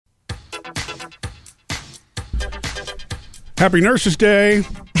Happy Nurses Day,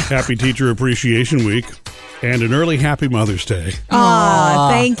 Happy Teacher Appreciation Week, and an early Happy Mother's Day.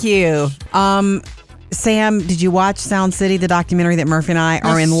 Thank you. Sam, did you watch Sound City, the documentary that Murphy and I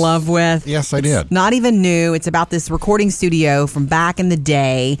are in love with? Yes, I did. Not even new. It's about this recording studio from back in the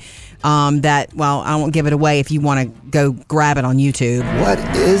day that, well, I won't give it away if you want to go grab it on YouTube. What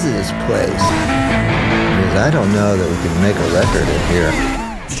is this place? Because I don't know that we can make a record in here.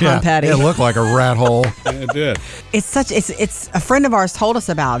 Tom Petty. It looked like a rat hole. Yeah, it did. It's a friend of ours told us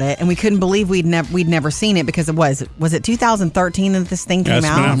about it, and we couldn't believe we'd never seen it because it was it 2013 that this thing came It's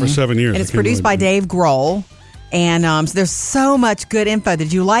out? been out for 7 years. And it's produced by Dave Grohl. And so there's so much good info.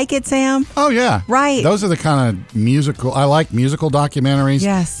 Did you like it, Sam? Oh, yeah. Right. Those are the kind of I like musical documentaries.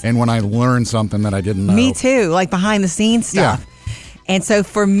 Yes. And when I learn something that I didn't know. Me too, like behind the scenes stuff. Yeah. And so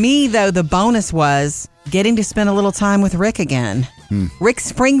for me, though, the bonus was getting to spend a little time with Rick again. Rick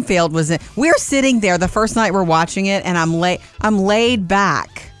Springfield was in. We're sitting there the first night we're watching it, and I'm laid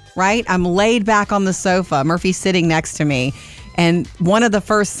back, right? I'm laid back on the sofa. Murphy's sitting next to me. And one of the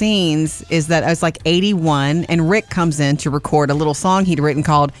first scenes is that I was like 81, and Rick comes in to record a little song he'd written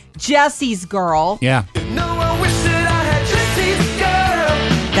called Jesse's Girl. Yeah.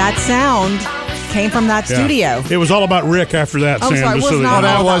 That sound came from that studio. It was all about Rick after that, I'm Sam. sorry, it just was so not Well,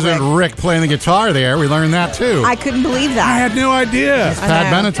 that all about wasn't Rick playing the guitar there. We learned that, too. I couldn't believe that. I had no idea.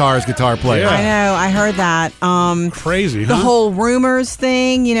 Pat know. Benatar's guitar player. Yeah. I know. I heard that. Crazy, The huh? whole rumors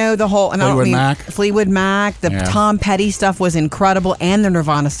thing, the whole Fleetwood Mac, the Tom Petty stuff was incredible, and the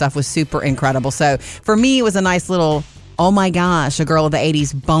Nirvana stuff was super incredible. So for me, it was a nice little, oh my gosh, a girl of the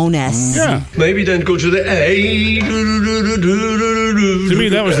 80s bonus. Yeah. Maybe then go to the A. To me,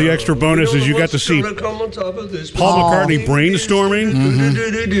 that was the extra bonus is you got to see Paul McCartney brainstorming.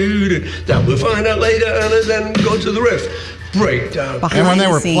 That we'll find out later, and then go to the riff. Breakdown. And when they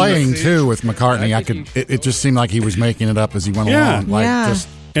were the scenes. playing, too, with McCartney, it just seemed like he was making it up as he went along. Just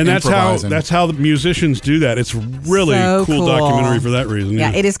And improvising. that's how the musicians do that. It's really So cool cool. documentary for that reason.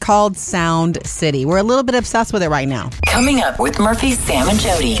 Yeah, it is called Sound City. We're a little bit obsessed with it right now. Coming up with Murphy, Sam, and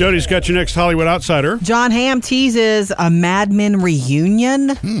Jody. Jody's got your next Hollywood Outsider. John Hamm teases a Mad Men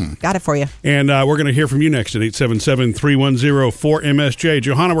reunion. Got it for you. And we're going to hear from you next at 877-310-4MSJ.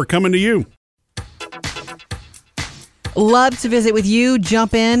 Johanna, we're coming to you. Love to visit with you.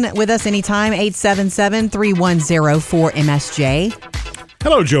 Jump in with us anytime. 877-310-4MSJ.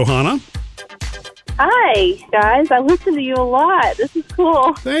 Hello, Johanna. Hi, guys. I listen to you a lot. This is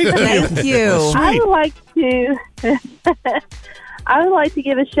cool. Thank you. Thank you. I would like to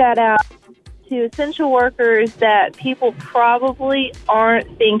give a shout out to essential workers that people probably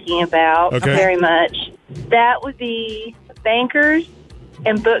aren't thinking about very much. That would be bankers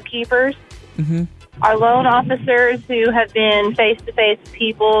and bookkeepers. Mm-hmm. Our loan officers who have been face-to-face with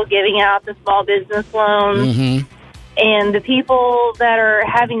people giving out the small business loans. Mm-hmm. And the people that are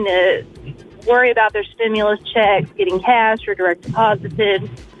having to worry about their stimulus checks getting cashed or direct deposited.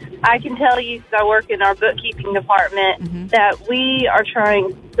 I can tell you, because I work in our bookkeeping department, that we are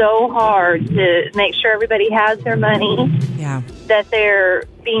trying so hard to make sure everybody has their money, that they're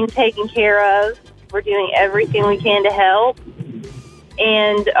being taken care of. We're doing everything we can to help.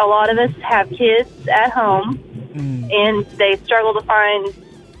 And a lot of us have kids at home, and they struggle to find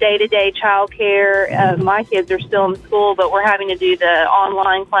day-to-day child care. My kids are still in school, but we're having to do the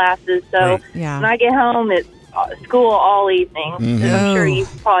online classes. So when I get home, it's school all evening. Mm-hmm. I'm sure you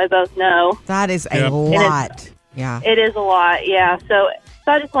probably both know. That is a lot. It is a lot, yeah. So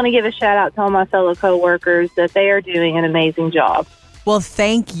I just want to give a shout-out to all my fellow coworkers that they are doing an amazing job. Well,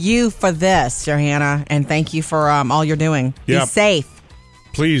 thank you for this, Johanna, and thank you for all you're doing. Be safe.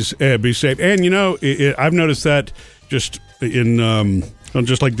 Please be safe. And, I've noticed that just in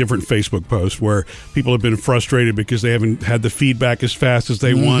just like different Facebook posts where people have been frustrated because they haven't had the feedback as fast as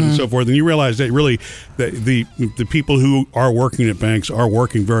they want and so forth. And you realize that really the people who are working at banks are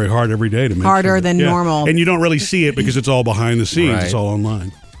working very hard every day to make harder sure than normal. And you don't really see it because it's all behind the scenes. Right. It's all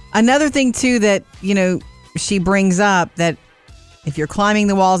online. Another thing, too, that, she brings up that if you're climbing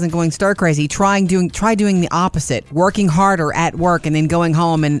the walls and going stir crazy, try doing the opposite, working harder at work and then going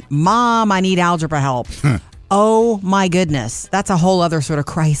home and, Mom, I need algebra help. Oh, my goodness. That's a whole other sort of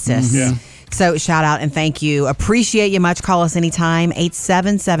crisis. Yeah. So shout out and thank you. Appreciate you much. Call us anytime.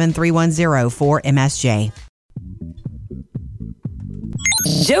 877-310-4MSJ.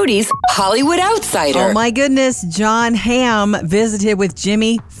 Jody's Hollywood Outsider. Oh, my goodness. John Hamm visited with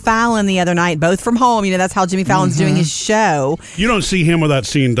Jimmy Fallon the other night, both from home. That's how Jimmy Fallon's doing his show. You don't see him without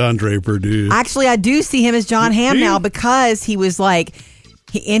seeing Don Draper, do you? Actually, I do see him as John Hamm now because he was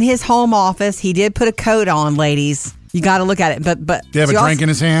in his home office. He did put a coat on, ladies. You got to look at it. But Did he have a drink in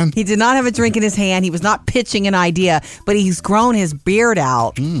his hand? He did not have a drink in his hand. He was not pitching an idea, but he's grown his beard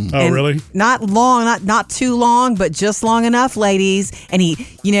out. Oh, really? Not long, not too long, but just long enough, ladies. And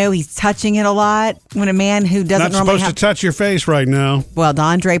he's touching it a lot. When a man who doesn't Not normally supposed to touch your face right now. Well,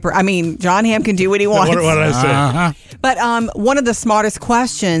 John Hamm can do what he wants. What did I say? Uh-huh. But one of the smartest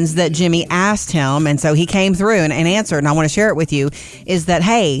questions that Jimmy asked him, and so he came through and answered, and I want to share it with you, is that,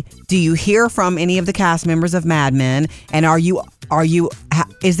 hey, do you hear from any of the cast members of Mad Men? And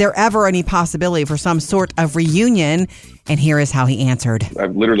is there ever any possibility for some sort of reunion? And here is how he answered.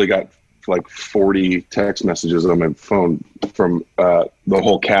 I've literally got like 40 text messages on my phone from the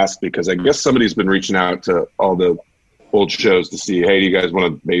whole cast, because I guess somebody's been reaching out to all the old shows to see, hey, do you guys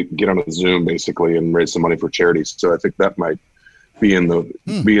want to get on a Zoom basically and raise some money for charities? So I think that might be in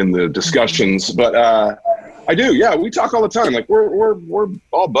the discussions. But I do, yeah. We talk all the time. Like we're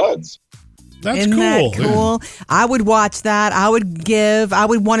all buds. That's Isn't cool. that cool? I would watch that. I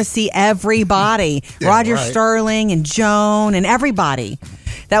would want to see everybody. Roger Sterling and Joan and everybody.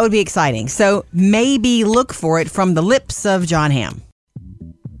 That would be exciting. So maybe look for it from the lips of John Hamm.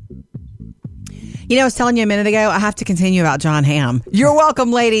 I was telling you a minute ago, I have to continue about John Hamm. You're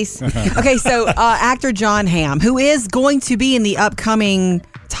welcome, ladies. Okay, so actor John Hamm, who is going to be in the upcoming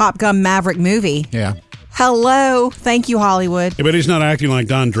Top Gun Maverick movie. Yeah. Hello. Thank you, Hollywood. Yeah, but he's not acting like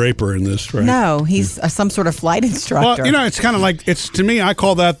Don Draper in this, right? No, he's some sort of flight instructor. Well, it's kind of like, to me, I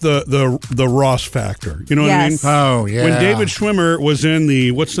call that the Ross factor. You know what I mean? Yes. Oh, yeah. When David Schwimmer was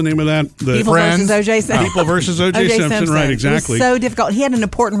in what's the name of that? The People versus O.J. Simpson. People versus O.J. Simpson, right, exactly. It was so difficult. He had an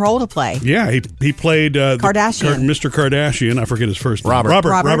important role to play. Yeah, he played Kardashian. Mr. Kardashian. I forget his first name.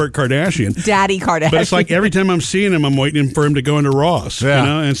 Robert Kardashian. Daddy Kardashian. But it's like every time I'm seeing him, I'm waiting for him to go into Ross.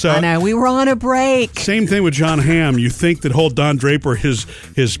 Yeah. And so I know. We were on a break. same thing with John Hamm. You think that whole Don Draper, his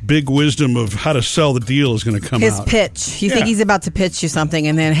big wisdom of how to sell the deal is going to come His out. pitch. You think Yeah. he's about to pitch you something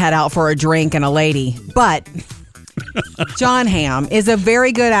and then head out for a drink and a lady. But John Hamm is a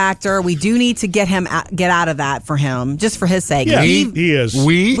very good actor. We do need to get out of that for him, just for his sake. Yeah, he is.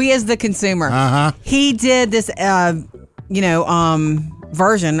 We as the consumer. Uh-huh. He did this,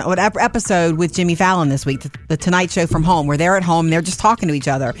 version, episode with Jimmy Fallon this week, the Tonight Show from home, where they're at home and they're just talking to each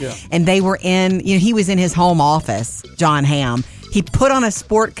other. Yeah. And they were he was in his home office, John Hamm. He put on a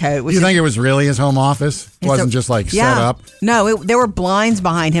sport coat. You think it was really his home office? It wasn't just like set up? No, there were blinds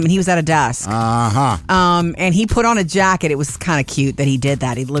behind him and he was at a desk. Uh-huh. And he put on a jacket. It was kind of cute that he did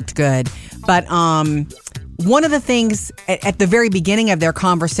that. He looked good. But one of the things at the very beginning of their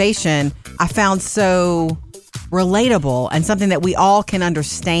conversation I found so relatable and something that we all can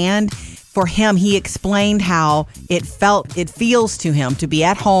understand. For him, he explained how it feels to him to be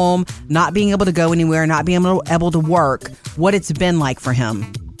at home, not being able to go anywhere, not being able to work, what it's been like for him.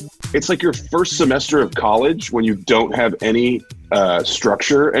 It's like your first semester of college when you don't have any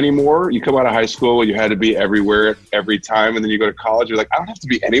structure anymore. You come out of high school, you had to be everywhere every time, and then you go to college, you're like, I don't have to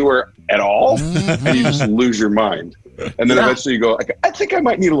be anywhere at all, and you just lose your mind. And then eventually you go, I think I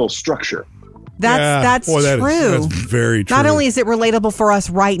might need a little structure. That's Boy, true. That's very true. Not only is it relatable for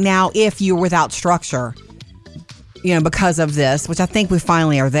us right now if you're without structure, because of this, which I think we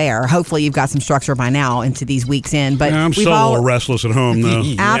finally are there. Hopefully you've got some structure by now into these weeks in. But I'm still a little restless at home,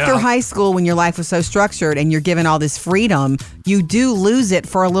 though. After high school, when your life was so structured and you're given all this freedom, you do lose it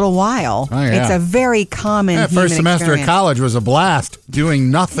for a little while. Oh, yeah. It's a very common That human first semester experience. of college was a blast, doing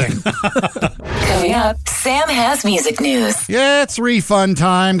nothing. Coming up, Sam has music news. Yeah, it's refund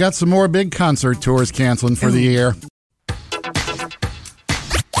time. Got some more big concert tours canceling for the year.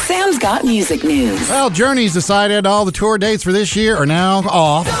 Sam's got music news. Well, Journey's decided all the tour dates for this year are now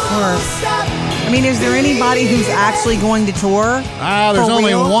off. Of course. I mean, is there anybody who's actually going to tour? There's For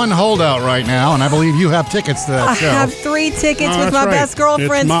only real? one holdout right now, and I believe you have tickets to that I show. have 3 tickets Oh, with that's my right. best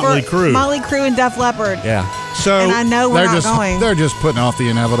girlfriends It's Motley for Crue. Motley Crue and Def Leppard. Yeah. So And I know we're not going. They're just putting off the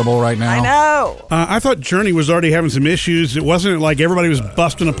inevitable right now. I know. I thought Journey was already having some issues. It wasn't like everybody was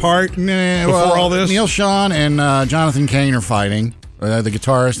busting apart before all this. Neil Schon and Jonathan Cain are fighting. The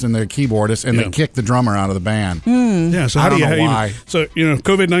guitarist and the keyboardist, and they kicked the drummer out of the band. Yeah, so I how don't do you know why. So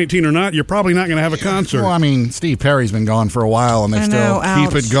COVID-19 or not, you're probably not going to have a concert. Well, I mean, Steve Perry's been gone for a while, and they I still know,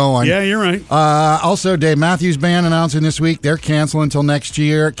 keep ouch. it going. Yeah, you're right. Also, Dave Matthews Band announcing this week they're canceling until next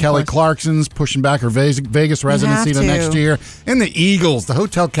year. Kelly Clarkson's pushing back her Vegas residency to to. next year. And the Eagles, the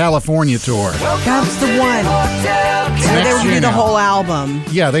Hotel California tour. That's the one. They Next would year do the now. whole album.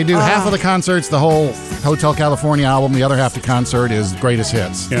 Yeah, they do half of the concerts, the whole Hotel California album. The other half of the concert is greatest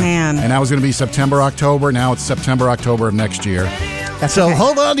hits. Man. And that was going to be September, October. Now it's September, October of next year. So okay.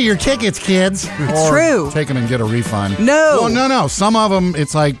 hold on to your tickets, kids. It's Or true. Take them and get a refund. No. Well, no. Some of them,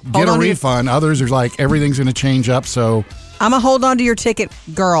 it's like, get a on to your- refund. Others are like, everything's going to change up. So, I'm a hold on to your ticket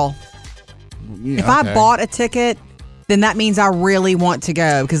girl. yeah, If I okay. bought a ticket, then that means I really want to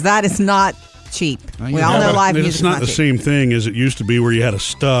go because that is not cheap. you We all have know a- live It's music not the cheap. same thing as it used to be where you had a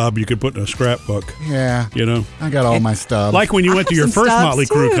stub you could put in a scrapbook. Yeah. You know? I got all my stuff. Like when you went to have your some first stubs, Motley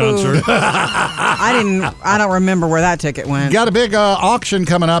Crue too. concert. I don't remember where that ticket went. Got a big auction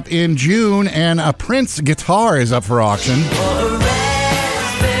coming up in June, and a Prince guitar is up for auction.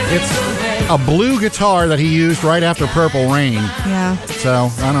 It's a blue guitar that he used right after Purple Rain. Yeah. So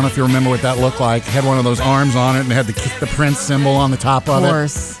I don't know if you remember what that looked like. It had one of those arms on it and had the Prince symbol on the top of Of it.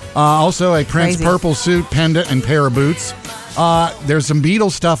 course. Also a Prince Crazy. purple suit, pendant, and pair of boots. There's some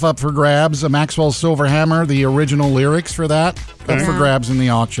Beatles stuff up for grabs. A Maxwell Silver Hammer, the original lyrics for that, up for grabs in the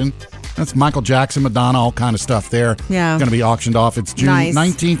auction. That's Michael Jackson, Madonna, all kind of stuff there. Yeah. Going to be auctioned off. It's June Nice.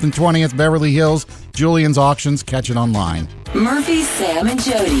 19th and 20th, Beverly Hills. Julian's Auctions. Catch it online. Murphy, Sam, and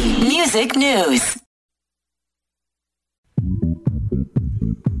Jody. Music news.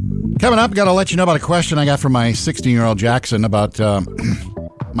 Coming up, got to let you know about a question I got from my 16-year-old Jackson about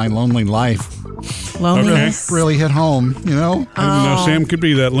my lonely life. Loneliness. Really hit home, you know? I didn't know Sam could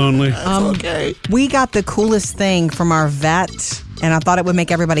be that lonely. Okay. We got the coolest thing from our vet, and I thought it would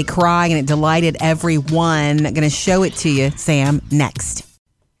make everybody cry, and it delighted everyone. Going to show it to you, Sam, next.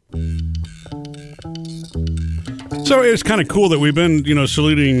 So it's kind of cool that we've been,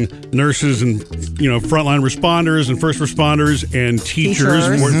 saluting nurses and, frontline responders and first responders and teachers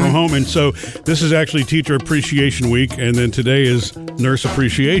Teachers. working from home. And so this is actually Teacher Appreciation Week, and then today is Nurse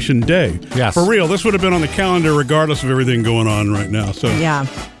Appreciation Day. Yes. For real, this would have been on the calendar regardless of everything going on right now. So Yeah,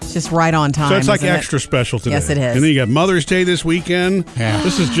 it's just right on time. So it's like isn't it? extra special today. Yes, it is. And then you got Mother's Day this weekend. Yeah.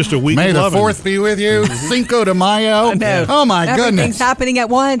 This is just a week May of the loving. 4th be with you. Cinco de Mayo. No. Oh, my Everything's goodness. happening at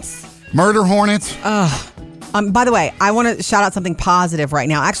once. Murder hornets. By the way, I want to shout out something positive right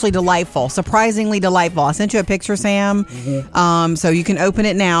now. Actually, delightful. Surprisingly delightful. I sent you a picture, Sam. So you can open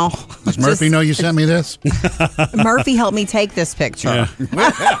it now. Does Murphy know you sent me this? Murphy helped me take this picture.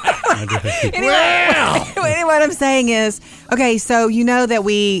 Anyway, what I'm saying is, okay, so you know that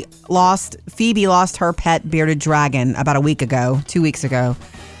Phoebe lost her pet bearded dragon about a week ago, 2 weeks ago.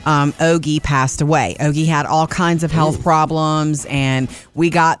 Ogie passed away. Ogie had all kinds of health problems, and we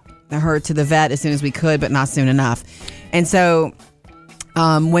got her to the vet as soon as we could, but not soon enough. And so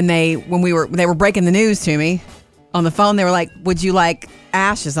when they were breaking the news to me on the phone, they were like, "Would you like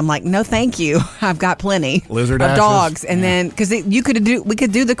ashes?" I'm like, "No, thank you. I've got plenty Lizard of ashes? dogs." And then because we could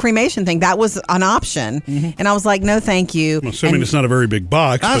do the cremation thing, that was an option, and I was like, "No, thank you." I'm assuming And it's not a very big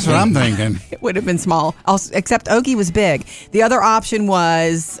box. That's but what I'm thinking. it would have been small, except Ogie was big. The other option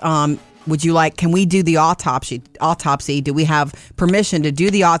was, can we do the autopsy? Do we have permission to do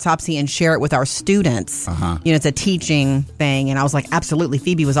the autopsy and share it with our students? It's a teaching thing. And I was like, absolutely.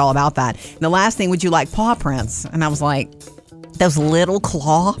 Phoebe was all about that. And the last thing, would you like paw prints? And I was like, those little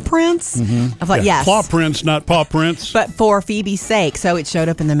claw prints? I was like, yes. Claw prints, not paw prints. But for Phoebe's sake. So it showed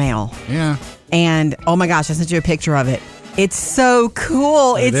up in the mail. Yeah. And oh my gosh, I sent you a picture of it. It's so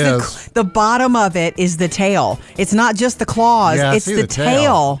cool. It is. The bottom of it is the tail. It's not just the claws. Yeah, I it's see the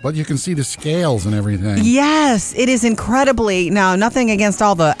tail. But you can see the scales and everything. Yes, it is incredibly. Now, nothing against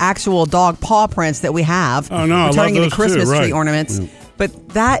all the actual dog paw prints that we have. Oh, no, I We're love turning into those too, Christmas tree right. ornaments. But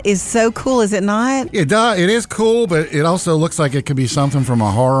that is so cool, is it not? It does. It is cool, but it also looks like it could be something from a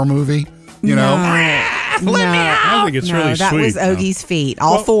horror movie. You know? I think it's really that sweet. was Ogie's feet,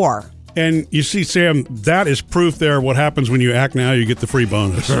 all Well, four. And you see, Sam, that is proof there. What happens when you act now, you get the free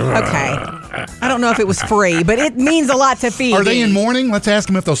bonus. Okay. I don't know if it was free, but it means a lot to Phoebe. Are they in mourning? Let's ask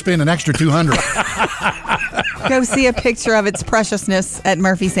them if they'll spend an extra $200. Go see a picture of its preciousness at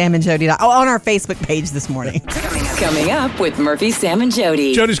Murphy, Sam, and Jody. On our Facebook page this morning. Coming up with Murphy, Sam, and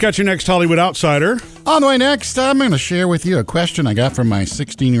Jody. Jody's got your next Hollywood Outsider. On the way next, I'm going to share with you a question I got from my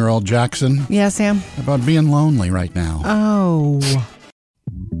 16-year-old Jackson Yeah, Sam? about being lonely right now. Oh.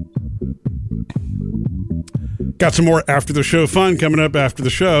 Got some more after the show fun coming up after the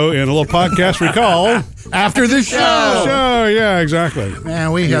show and a little podcast we call After the show! Yeah, exactly.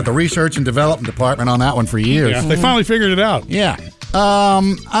 Man, we had the research and development department on that one for years. Yeah, they finally figured it out. Yeah.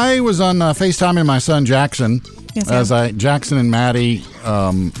 I was on FaceTiming my son Jackson. Yes, Jackson and Maddie,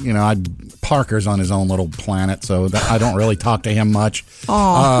 Parker's on his own little planet, so I don't really talk to him much.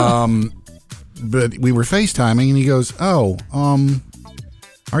 But we were FaceTiming, and he goes, are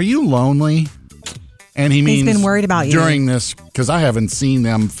you lonely? And he means been worried about you. during this, because I haven't seen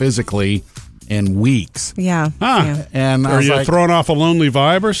them physically in weeks. Yeah. Huh. Yeah. And I Are was you like, throwing off a lonely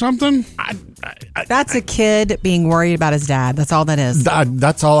vibe or something? That's a kid being worried about his dad. That's all that is.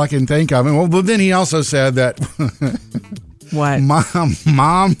 That's all I can think of. And well, but then he also said that What?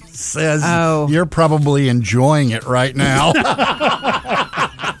 Mom says you're probably enjoying it right now.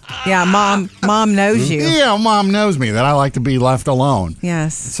 Yeah, mom knows you. Yeah, Mom knows me that I like to be left alone.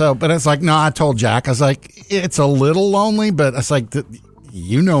 Yes. So, but it's like, no, I told Jack, I was like, it's a little lonely, but it's like,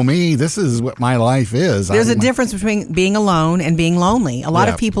 you know me, this is what my life is. There's a difference between being alone and being lonely. A lot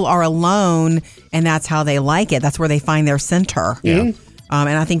of people are alone, and that's how they like it. That's where they find their center. Yeah. And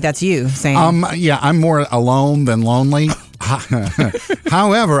I think that's you, Sam. Yeah, I'm more alone than lonely.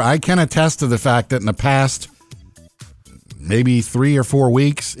 However, I can attest to the fact that in the past maybe 3 or 4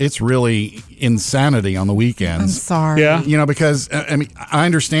 weeks, it's really insanity on the weekends. I'm sorry. Yeah. You know, because I mean, I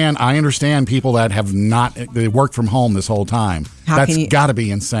understand people that have they worked from home this whole time. That's got to be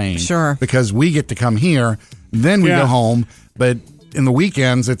insane. Sure. Because we get to come here, then we go home, but in the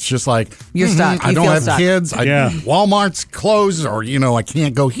weekends, it's just like you're stuck. I don't have stuck. kids. Walmart's closed, or I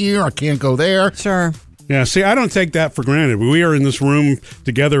can't go here. I can't go there. Sure. Yeah, see, I don't take that for granted. We are in this room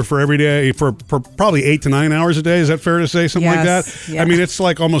together for every day for probably 8 to 9 hours a day. Is that fair to say? Something like that? Yeah. I mean, it's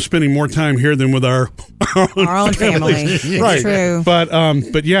like almost spending more time here than with our own family. Right. It's true.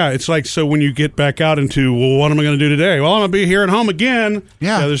 But yeah, it's like, so when you get back out into, well, what am I going to do today? Well, I'm going to be here at home again.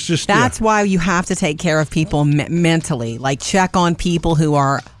 Yeah. There's just That's why you have to take care of people mentally. Like, check on people who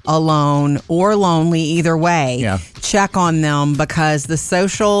are alone or lonely, either way. Yeah. Check on them, because the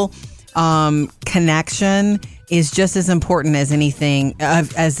social connection is just as important as anything,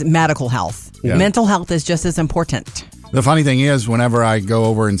 as medical health. Yeah. Mental health is just as important. The funny thing is, whenever I go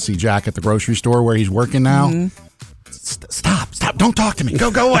over and see Jack at the grocery store where he's working now, stop, don't talk to me. Go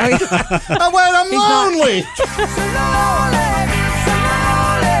away. I'm lonely.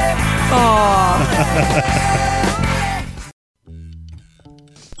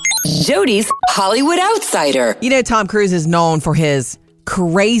 Jody's Hollywood Outsider. You know, Tom Cruise is known for his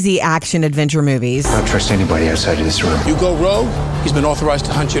crazy action adventure movies, I don't trust anybody outside of this room. You go rogue, he's been authorized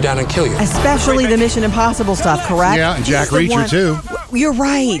to hunt you down and kill you. especially the Mission Impossible stuff, correct? Yeah, and Jack He's the Reacher, too. You're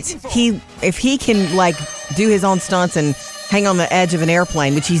right. If he can, like, do his own stunts and hang on the edge of an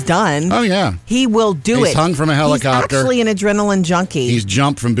airplane, which he's done. Oh, yeah. He will do it. He's hung from a helicopter. He's actually an adrenaline junkie. He's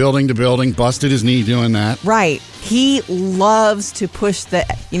jumped from building to building, busted his knee doing that. Right. He loves to push the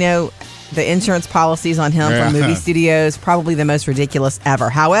insurance policies on him from movie studios, probably the most ridiculous ever.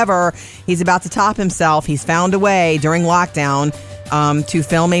 However, he's about to top himself. He's found a way during lockdown to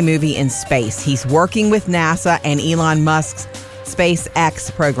film a movie in space. He's working with NASA and Elon Musk's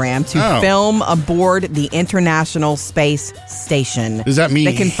SpaceX program to film aboard the International Space Station. Does that mean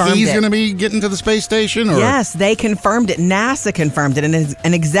he's going to be getting to the space station? Or? Yes, they confirmed it. NASA confirmed it, and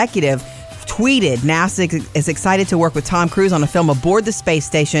an executive tweeted, NASA is excited to work with Tom Cruise on a film aboard the space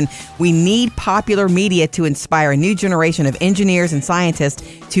station. We need popular media to inspire a new generation of engineers and scientists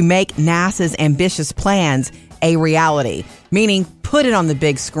to make NASA's ambitious plans a reality. Meaning, put it on the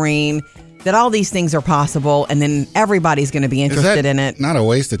big screen, that all these things are possible, and then everybody's going to be interested in it. Not a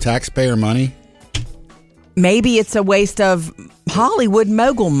waste of taxpayer money? Maybe it's a waste of Hollywood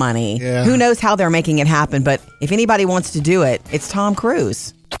mogul money. Yeah. Who knows how they're making it happen, but if anybody wants to do it, it's Tom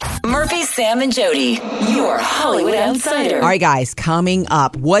Cruise. Murphy, Sam, and Jody, your Hollywood Outsider. All right, guys, coming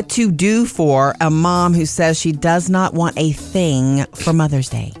up, what to do for a mom who says she does not want a thing for Mother's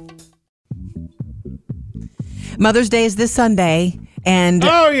Day. Mother's Day is this Sunday. And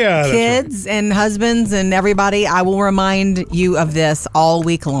kids and husbands and everybody, I will remind you of this all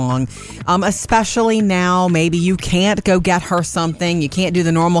week long. Especially now, maybe you can't go get her something. You can't do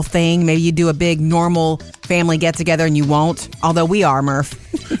the normal thing. Maybe you do a big normal family get together and you won't. Although we are, Murph.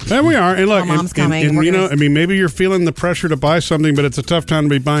 There we are. And look, Mom's coming. And you know, I mean, maybe you're feeling the pressure to buy something, but it's a tough time to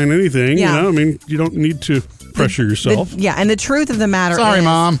be buying anything. Yeah. You know, I mean, you don't need to pressure yourself. And the truth of the matter is,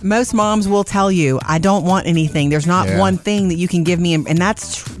 Mom. most moms will tell you, I don't want anything. There's not one thing that you can give me. And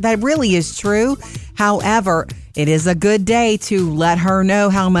that really is true. However, it is a good day to let her know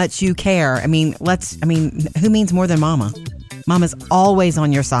how much you care. I mean, who means more than Mama? Mama's always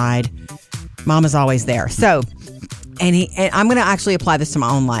on your side. Mama's always there. So, and I'm going to actually apply this to my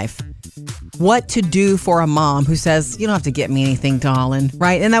own life. What to do for a mom who says, you don't have to get me anything, darling,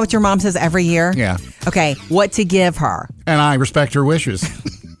 right? Isn't that what your mom says every year? Yeah. Okay, what to give her. And I respect her wishes.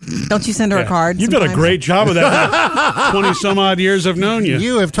 Don't you send her a card? You've done a great job of that. 20 some odd years I've known you.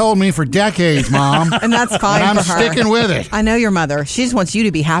 You have told me for decades, Mom. And that's fine and I'm for her. sticking with it. I know your mother. She just wants you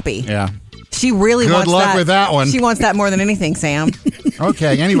to be happy. Yeah. She really Good wants luck that. with that one. She wants that more than anything, Sam.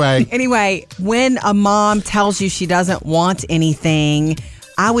 Okay, anyway. Anyway, when a mom tells you she doesn't want anything,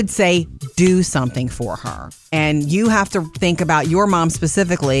 I would say do something for her. And you have to think about your mom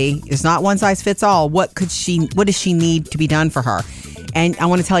specifically. It's not one size fits all. What does she need to be done for her? And I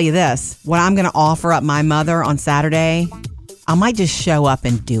want to tell you this. When I'm going to offer up my mother on Saturday, I might just show up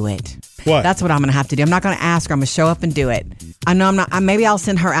and do it. What? That's what I'm going to have to do. I'm not going to ask her. I'm going to show up and do it. I know I'm not. Maybe I'll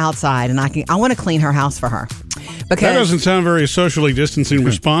send her outside and I want to clean her house for her. Because that doesn't sound very socially distancing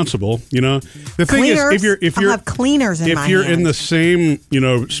responsible. You know, the thing cleaners, is, if I'll you're have cleaners in my if you're hand. in the same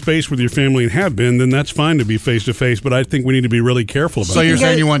space with your family and have been, then that's fine to be face to face. But I think we need to be really careful about. So you're that.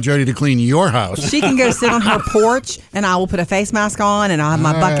 saying you want Jody to clean your house? She can go sit on her porch, and I will put a face mask on, and I'll have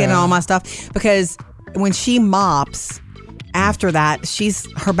my bucket and all my stuff. Because when she mops, after that,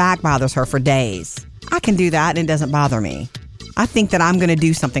 her back bothers her for days. I can do that, and it doesn't bother me. I think that I'm going to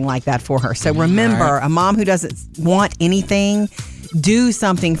do something like that for her. So remember, a mom who doesn't want anything, do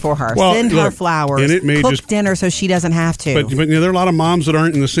something for her. Well, Send her flowers. and it may cook just dinner so she doesn't have to. But there are a lot of moms that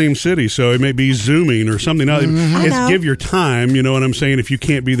aren't in the same city, so it may be Zooming or something. I know. Give your time, you know what I'm saying, if you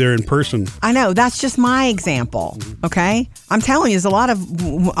can't be there in person. I know. That's just my example, okay? I'm telling you, there's a lot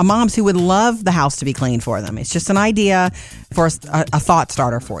of moms who would love the house to be cleaned for them. It's just an idea for a thought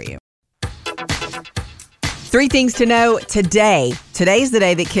starter for you. 3 things to know today. Today's the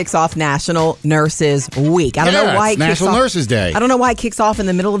day that kicks off National Nurses Week. I don't know why it's National Nurses Day. I don't know why it kicks off in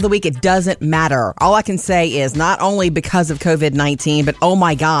the middle of the week. It doesn't matter. All I can say is not only because of COVID-19, but oh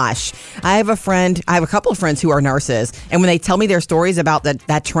my gosh. I have a couple of friends who are nurses, and when they tell me their stories about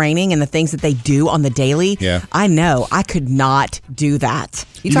that training and the things that they do on the daily, I know I could not do that.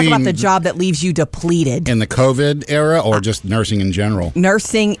 You talk about the job that leaves you depleted. In the COVID era or just nursing in general?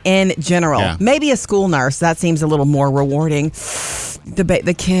 Nursing in general. Yeah. Maybe a school nurse. That seems a little more rewarding.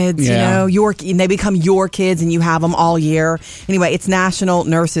 The kids, and they become your kids and you have them all year. Anyway, it's National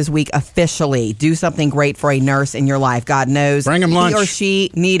Nurses Week officially. Do something great for a nurse in your life. God knows Bring them lunch. He or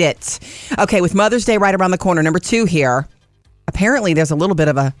she need it. Okay, with Mother's Day right around the corner, number 2 here. Apparently, there's a little bit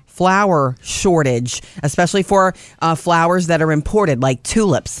of a flower shortage, especially for flowers that are imported, like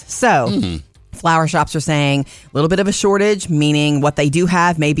tulips. So, flower shops are saying a little bit of a shortage, meaning what they do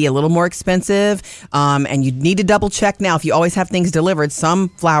have may be a little more expensive. And you need to double check now if you always have things delivered. Some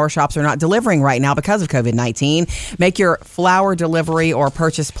flower shops are not delivering right now because of COVID-19. Make your flower delivery or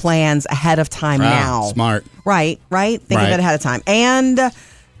purchase plans ahead of time now. Smart. Right. Think of it ahead of time. And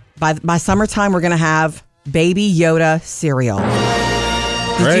by summertime, we're going to have Baby Yoda cereal.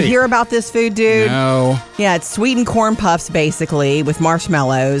 Did you hear about this food, dude? No. Yeah, it's sweetened corn puffs, basically, with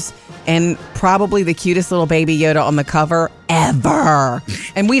marshmallows, and probably the cutest little Baby Yoda on the cover ever.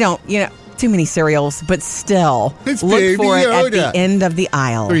 And we don't, too many cereals, but still, It's look Baby for it Yoda. at the end of the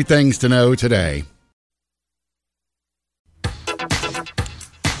aisle. 3 things to know today.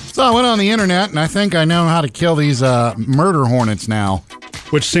 So I went on the internet, and I think I know how to kill these murder hornets now.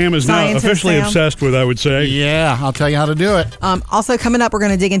 Which Sam is now Scientist officially Sam. obsessed with, I would say. Yeah, I'll tell you how to do it. Also, coming up, we're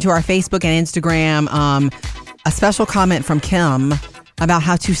going to dig into our Facebook and Instagram. A special comment from Kim about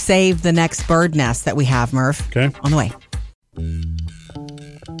how to save the next bird nest that we have, Murph. Okay. On the way.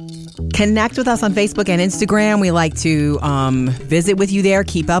 Connect with us on Facebook and Instagram. We like to visit with you there,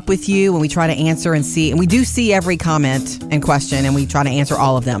 keep up with you, and we try to answer and see. And we do see every comment and question, and we try to answer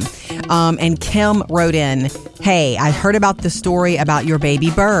all of them. And Kim wrote in, "Hey, I heard about the story about your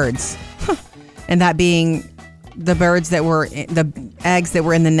baby birds." And that being the birds that were, the eggs that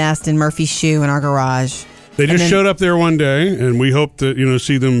were in the nest in Murphy's shoe in our garage. They just showed up there one day, and we hope to,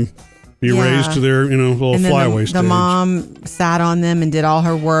 see them be raised to their, little And then flyaway the stage. mom sat on them and did all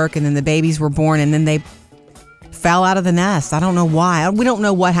her work, and then the babies were born, and then they fell out of the nest. I don't know why. We don't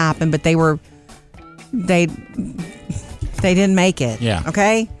know what happened, but they didn't make it. Yeah.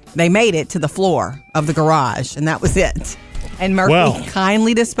 Okay? They made it to the floor of the garage, and that was it. And Murphy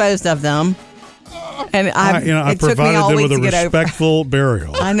kindly disposed of them. And I it took me provided all them week with a to get over. respectful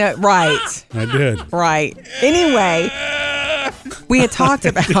burial. I know, right. I did. Right. Anyway, we had talked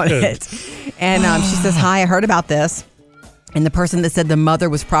about it. And she says, "Hi, I heard about this." And the person that said the mother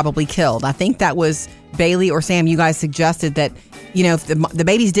was probably killed. I think that was Bailey or Sam. You guys suggested that, if the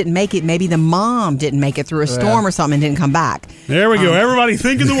babies didn't make it, maybe the mom didn't make it through a storm or something and didn't come back. There we go. Everybody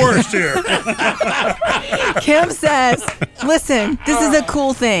thinking the worst here. Kim says, listen, this is a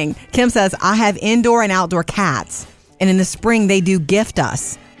cool thing. Kim says, "I have indoor and outdoor cats. And in the spring, they do gift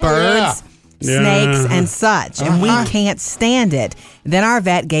us birds, snakes, and such. And we can't stand it. Then our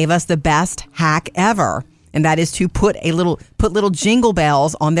vet gave us the best hack ever. And that is to put little jingle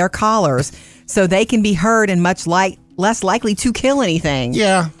bells on their collars so they can be heard and much less likely to kill anything."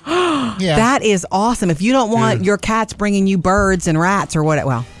 Yeah. That is awesome. If you don't want your cats bringing you birds and rats or what,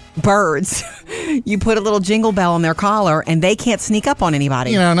 birds, you put a little jingle bell on their collar, and they can't sneak up on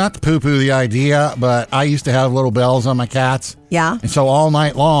anybody. You know, not to poo-poo the idea, but I used to have little bells on my cats. Yeah. And so all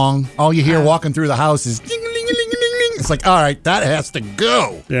night long, all you hear walking through the house is ding, ding, ding, ding, ding. It's like, all right, that has to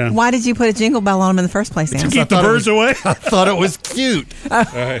go. Yeah. Why did you put a jingle bell on them in the first place, Sam? To keep the birds away? I thought it was cute.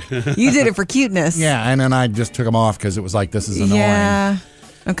 You did it for cuteness. Yeah, and then I just took them off because it was like, this is annoying. Yeah.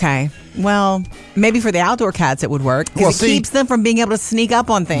 Okay. Well, maybe for the outdoor cats it would work because Well, it see, keeps them from being able to sneak up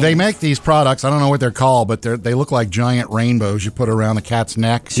on things. They make these products, I don't know what they're called, but they look like giant rainbows you put around the cat's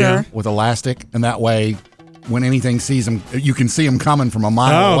neck with elastic, and that way when anything sees them, you can see them coming from a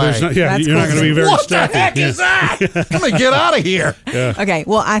mile away. You're not going to be very what stealthy. the heck is that? I'm going to get out of here. Yeah. Okay.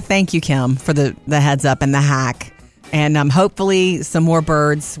 Well, I thank you, Kim, for the heads up and the hack. And hopefully some more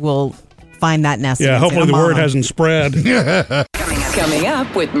birds will find that nest. Yeah, hopefully the word hasn't spread. Coming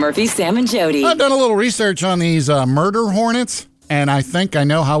up with Murphy, Sam, and Jody. I've done a little research on these murder hornets, and I think I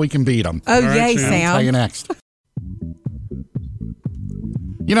know how we can beat them. Oh, yay, Sam. I'll tell you next.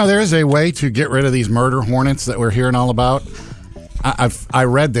 You know, there is a way to get rid of these murder hornets that we're hearing all about. I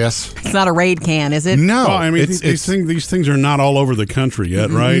read this. It's not a raid can, is it? No. Well, I mean, these things are not all over the country yet,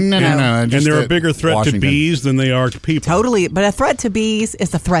 right? No. And they're a bigger threat Washington. to bees than they are to people. Totally. But a threat to bees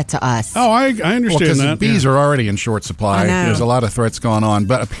is a threat to us. Oh, I understand because that. bees are already in short supply. I know. There's a lot of threats going on.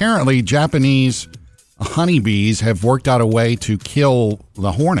 But apparently, Japanese honeybees have worked out a way to kill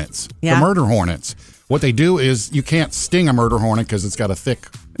the hornets, Yeah. the murder hornets. What they do is you can't sting a murder hornet because it's got a thick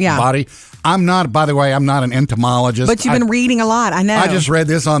body. By the way, I'm not an entomologist. But you've been reading a lot. I know. I just read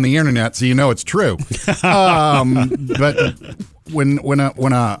this on the internet, so you know it's true. But when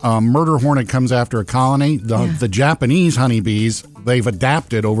a murder hornet comes after a colony, the Japanese honeybees, they've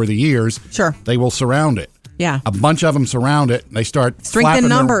adapted over the years. Sure. They will surround it. Yeah. A bunch of them surround it. They start Strength in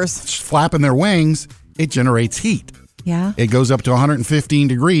numbers. flapping their wings. It generates heat. Yeah. It goes up to 115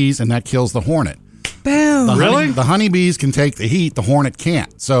 degrees, and that kills the hornet. Boom. The honeybees can take the heat. The hornet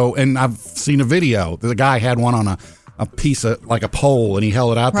can't. So, and I've seen a video. The guy had one on a piece of, like a pole, and he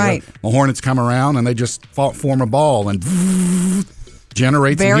held it out Right. there. The hornets come around, and they just form a ball and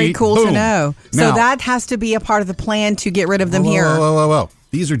generate some Very heat. cool to Boom. know. Now, So that has to be a part of the plan to get rid of them here. Whoa.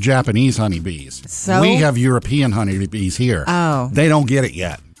 These are Japanese honeybees. So? We have European honeybees here. Oh. They don't get it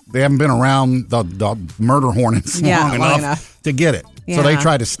yet. They haven't been around the murder hornets long enough to get it. So they Yeah.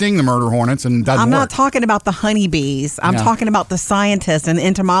 try to sting the murder hornets, and it doesn't I'm work. not talking about the honeybees. I'm Yeah. talking about the scientists and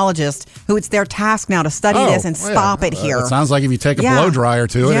entomologists who it's their task now to study this and stop it here. It sounds like if you take a Yeah. blow dryer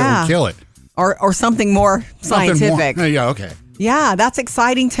to it, it Yeah. will kill it. Or something more scientific. Yeah, okay. Yeah, that's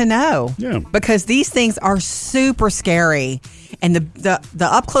exciting to know. Yeah. Because these things are super scary. And the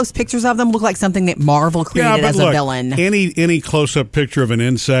up close pictures of them look like something that Marvel created as a villain. Any close up picture of an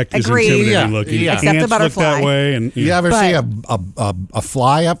insect is Agreed. intimidating Yeah. looking. Yeah. Except the Ants look butterfly. that way, and You ever But- see a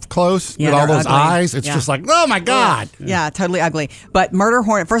fly up close Yeah, with all they're those ugly. eyes? It's Yeah. just like, oh my God. Yeah, totally ugly. But murder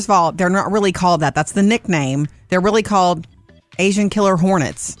hornet, first of all, they're not really called that. That's the nickname. They're really called Asian killer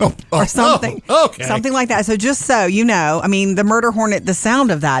hornets or something. okay. Something like that. So just so you know, I mean, the murder hornet, the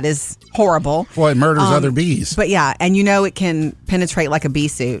sound of that is horrible. Boy, it murders other bees. But yeah, and you know it can penetrate like a bee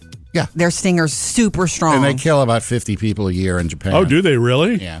suit. Yeah. Their stinger's super strong. And they kill about 50 people a year in Japan. oh, do they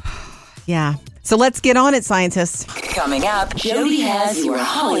really? Yeah. Yeah. So let's get on it, scientists. Coming up, Jody has your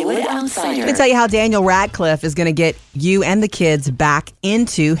Hollywood Outsider. Let me tell you how Daniel Radcliffe is going to get you and the kids back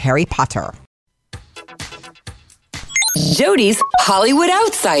into Harry Potter. Jody's Hollywood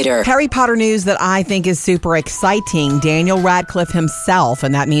Outsider. Harry Potter news that I think is super exciting. Daniel Radcliffe himself,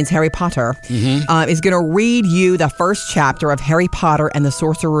 and that means Harry Potter, is going to read you the first chapter of Harry Potter and the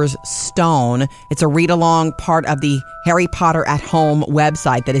Sorcerer's Stone. It's a read-along part of the Harry Potter at Home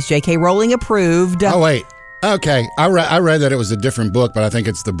website that is J.K. Rowling approved. Oh, wait. Okay. I read that it was a different book, but I think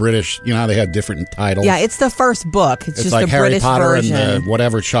it's the British, you know how they have different titles? Yeah, it's the first book. It's just like the Harry British Potter version. and the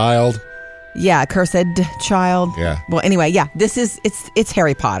whatever child. Yeah, Cursed Child. Yeah. Well, anyway, yeah, it's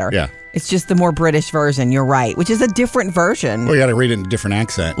Harry Potter. Yeah. It's just the more British version. You're right, which is a different version. Well, you got to read it in a different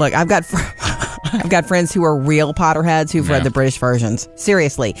accent. Look, I've got friends who are real Potterheads who've read the British versions.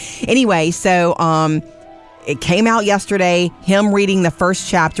 Seriously. Anyway, so it came out yesterday. Him reading the first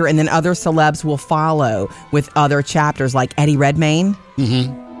chapter, and then other celebs will follow with other chapters, like Eddie Redmayne,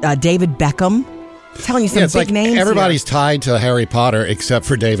 David Beckham. I'm telling you some it's big like names. everybody's here. tied to Harry Potter except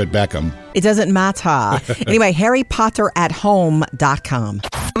for David Beckham. It doesn't matter. Anyway, HarryPotterAtHome.com.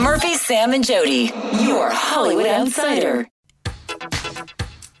 Murphy, Sam, and Jody, your Hollywood Outsider.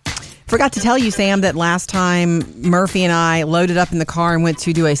 Forgot to tell you, Sam, that last time Murphy and I loaded up in the car and went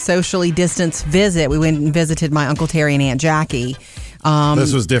to do a socially distanced visit. We went and visited my Uncle Terry and Aunt Jackie.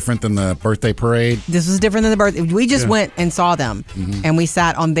 This was different than the birthday parade. This was different than the birthday. We just went and saw them, and we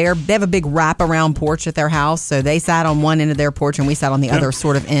sat on they have a big wraparound porch at their house, so they sat on one end of their porch, and we sat on the other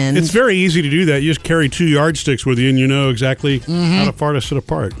sort of end. It's very easy to do that. You just carry 2 yardsticks with you, and you know exactly how far to sit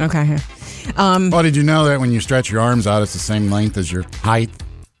apart. Okay. Well, did you know that when you stretch your arms out, it's the same length as your height?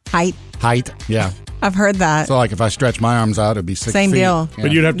 Height, yeah. I've heard that. So, like, if I stretch my arms out, it'd be 6 feet. Same deal. Yeah.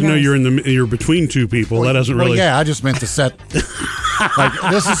 But you'd have to know you're between two people. That doesn't really. Well, yeah, I just meant to set. Like,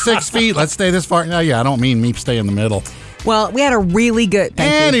 this is 6 feet. Let's stay this far. No, yeah, I don't mean me stay in the middle. Well, we had a really good.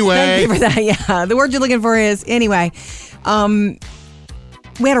 Thank you for that. Yeah, the word you're looking for is anyway.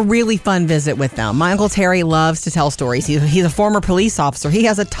 We had a really fun visit with them. My Uncle Terry loves to tell stories. He's a former police officer. He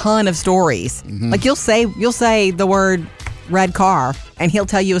has a ton of stories. Like you'll say the word red car, and he'll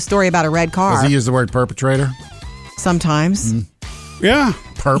tell you a story about a red car. Does he use the word perpetrator? Sometimes. Yeah.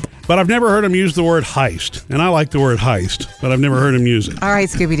 Perp. But I've never heard him use the word heist. And I like the word heist, but I've never heard him use it. All right,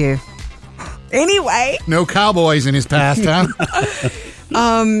 Scooby-Doo. Anyway. No cowboys in his past, huh?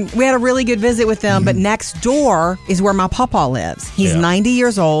 We had a really good visit with them, but next door is where my papa lives. He's 90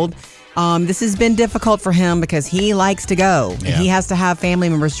 years old. This has been difficult for him because he likes to go. And he has to have family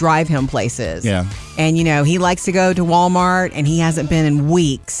members drive him places. Yeah. And, he likes to go to Walmart, and he hasn't been in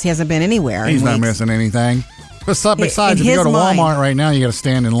weeks. He hasn't been anywhere. He's not missing anything. Besides, if you go to Walmart right now, you got to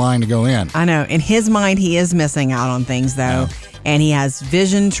stand in line to go in. I know. In his mind, he is missing out on things, though. And he has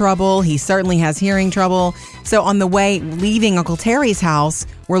vision trouble. He certainly has hearing trouble. So on the way leaving Uncle Terry's house,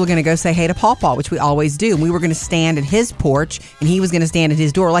 we're going to go say hey to Pawpaw, which we always do. And we were going to stand at his porch, and he was going to stand at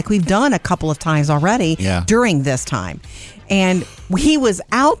his door like we've done a couple of times already during this time. And he was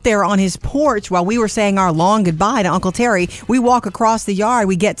out there on his porch while we were saying our long goodbye to Uncle Terry. We walk across the yard.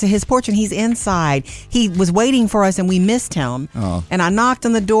 We get to his porch, and he's inside. He was waiting for us, and we missed him. Oh. And I knocked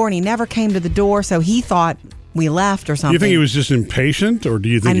on the door, and he never came to the door, so he thought we left or something. Do you think he was just impatient, or do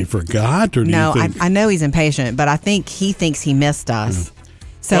you think he forgot? Or do no, you think... I know he's impatient, but I think he thinks he missed us.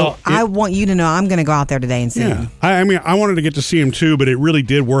 So I want you to know I'm going to go out there today and see him. I mean, I wanted to get to see him too, but it really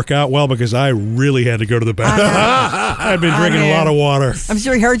did work out well because I really had to go to the bathroom. I'd been drinking a lot of water. I'm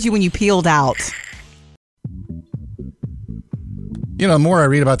sure he heard you when you peeled out. The more I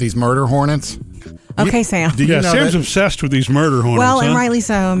read about these murder hornets. Okay, Sam. Sam's obsessed with these murder hornets. Well, and rightly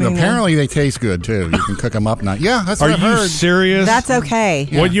so. I mean, apparently they taste good too. You can cook them up now. Yeah, that's what I heard. Are you serious? That's okay.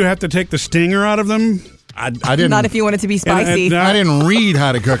 Would you have to take the stinger out of them? I didn't. Not if you want it to be spicy. I didn't read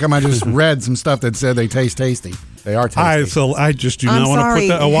how to cook them. I just read some stuff that said they taste tasty. They are tasty. I just do not want to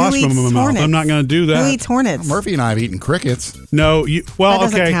put a wasp in my mouth. I'm not going to do that. Who eats hornets? Murphy and I have eaten crickets. No, that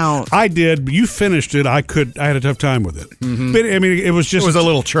doesn't count. I did. You finished it. I had a tough time with it. But I mean, it was a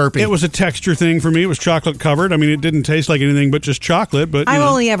little chirpy. It was a texture thing for me. It was chocolate covered. I mean, it didn't taste like anything but just chocolate. But I've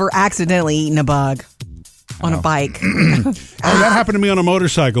only ever accidentally eaten a bug on a bike. That happened to me on a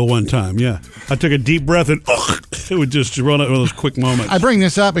motorcycle one time. Yeah, I took a deep breath and it would just run out one of those quick moments. I bring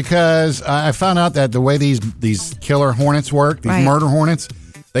this up because I found out that the way these killer hornets work, these murder hornets,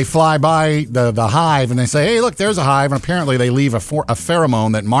 they fly by the hive and they say, "Hey, look, there's a hive," and apparently they leave a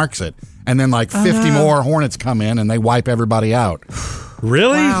pheromone that marks it, and then like 50 more hornets come in and they wipe everybody out.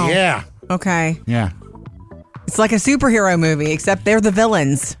 Really? Wow. Yeah. Okay. Yeah. It's like a superhero movie, except they're the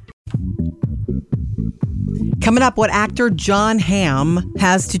villains. Coming up, what actor Jon Hamm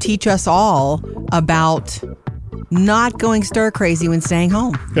has to teach us all about not going stir crazy when staying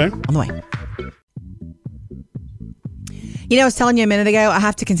home. Okay. On the way. I was telling you a minute ago, I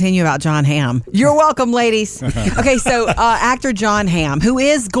have to continue about Jon Hamm. You're welcome, ladies. Okay, so actor Jon Hamm, who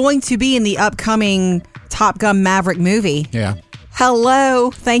is going to be in the upcoming Top Gun Maverick movie. Yeah.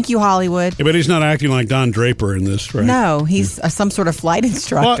 Hello. Thank you, Hollywood. Yeah, but he's not acting like Don Draper in this, right? No, he's some sort of flight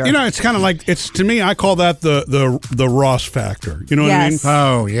instructor. Well, it's kind of like, to me, I call that the Ross factor. You know what I mean?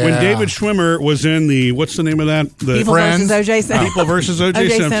 Oh, yeah. When David Schwimmer was in what's the name of that? The People versus O.J. Simpson. People versus O.J.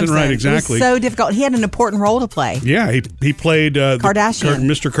 Simpson, right, exactly. It was so difficult. He had an important role to play. Yeah, he played Kardashian.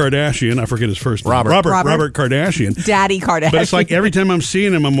 Mr. Kardashian. I forget his first name. Robert Kardashian. Daddy Kardashian. But it's like every time I'm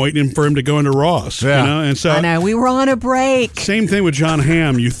seeing him, I'm waiting for him to go into Ross. Yeah. And so I know. We were on a break. Same thing with Jon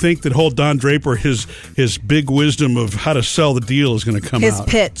Hamm. You think that whole Don Draper, his big wisdom of how to sell the deal is going to come out. His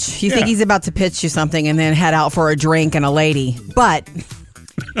pitch. You think he's about to pitch you something and then head out for a drink and a lady. But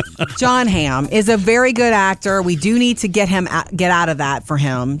Jon Hamm is a very good actor. We do need to get out of that for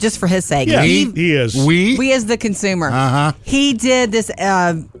him, just for his sake. Yeah, he is. We as the consumer. Uh-huh. He did this,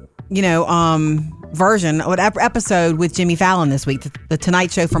 version, episode with Jimmy Fallon this week, the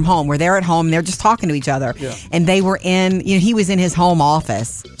Tonight Show from home, where they're at home and they're just talking to each other. Yeah. And they were he was in his home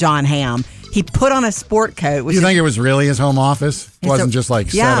office, Jon Hamm, He put on a sport coat. Do you think it was really his home office? It wasn't just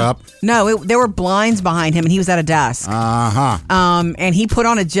like set up? No, there were blinds behind him, and he was at a desk. Uh-huh. And he put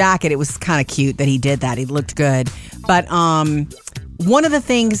on a jacket. It was kind of cute that he did that. He looked good. But one of the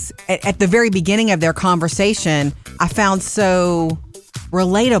things at the very beginning of their conversation I found so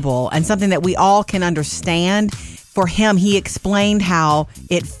relatable and something that we all can understand. For him, he explained how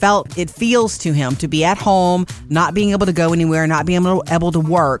it feels to him to be at home, not being able to go anywhere, not being able to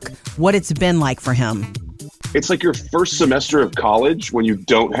work, what it's been like for him. It's like your first semester of college when you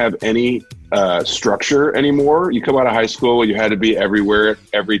don't have any structure anymore. You come out of high school, you had to be everywhere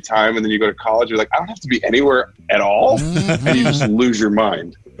every time, and then you go to college, you're like, I don't have to be anywhere at all, and you just lose your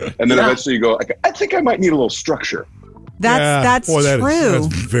mind. And then eventually you go, I think I might need a little structure. That's true. That's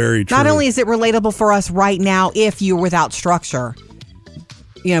very true. Not only is it relatable for us right now if you're without structure,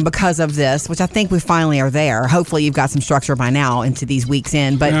 because of this, which I think we finally are there. Hopefully you've got some structure by now into these weeks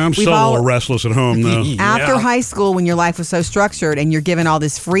in. But I'm still a little restless at home, though. After high school, when your life was so structured and you're given all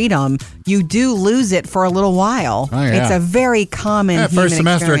this freedom, you do lose it for a little while. Oh, yeah. It's a very common human first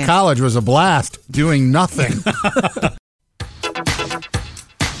semester experience. of college was a blast, doing nothing.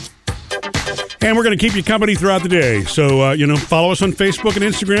 And we're going to keep you company throughout the day. So, follow us on Facebook and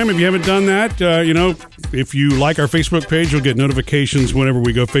Instagram if you haven't done that. If you like our Facebook page, you'll get notifications whenever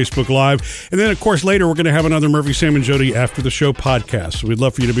we go Facebook Live. And then, of course, later we're going to have another Murphy, Sam, and Jody After the Show podcast. So we'd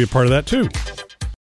love for you to be a part of that, too.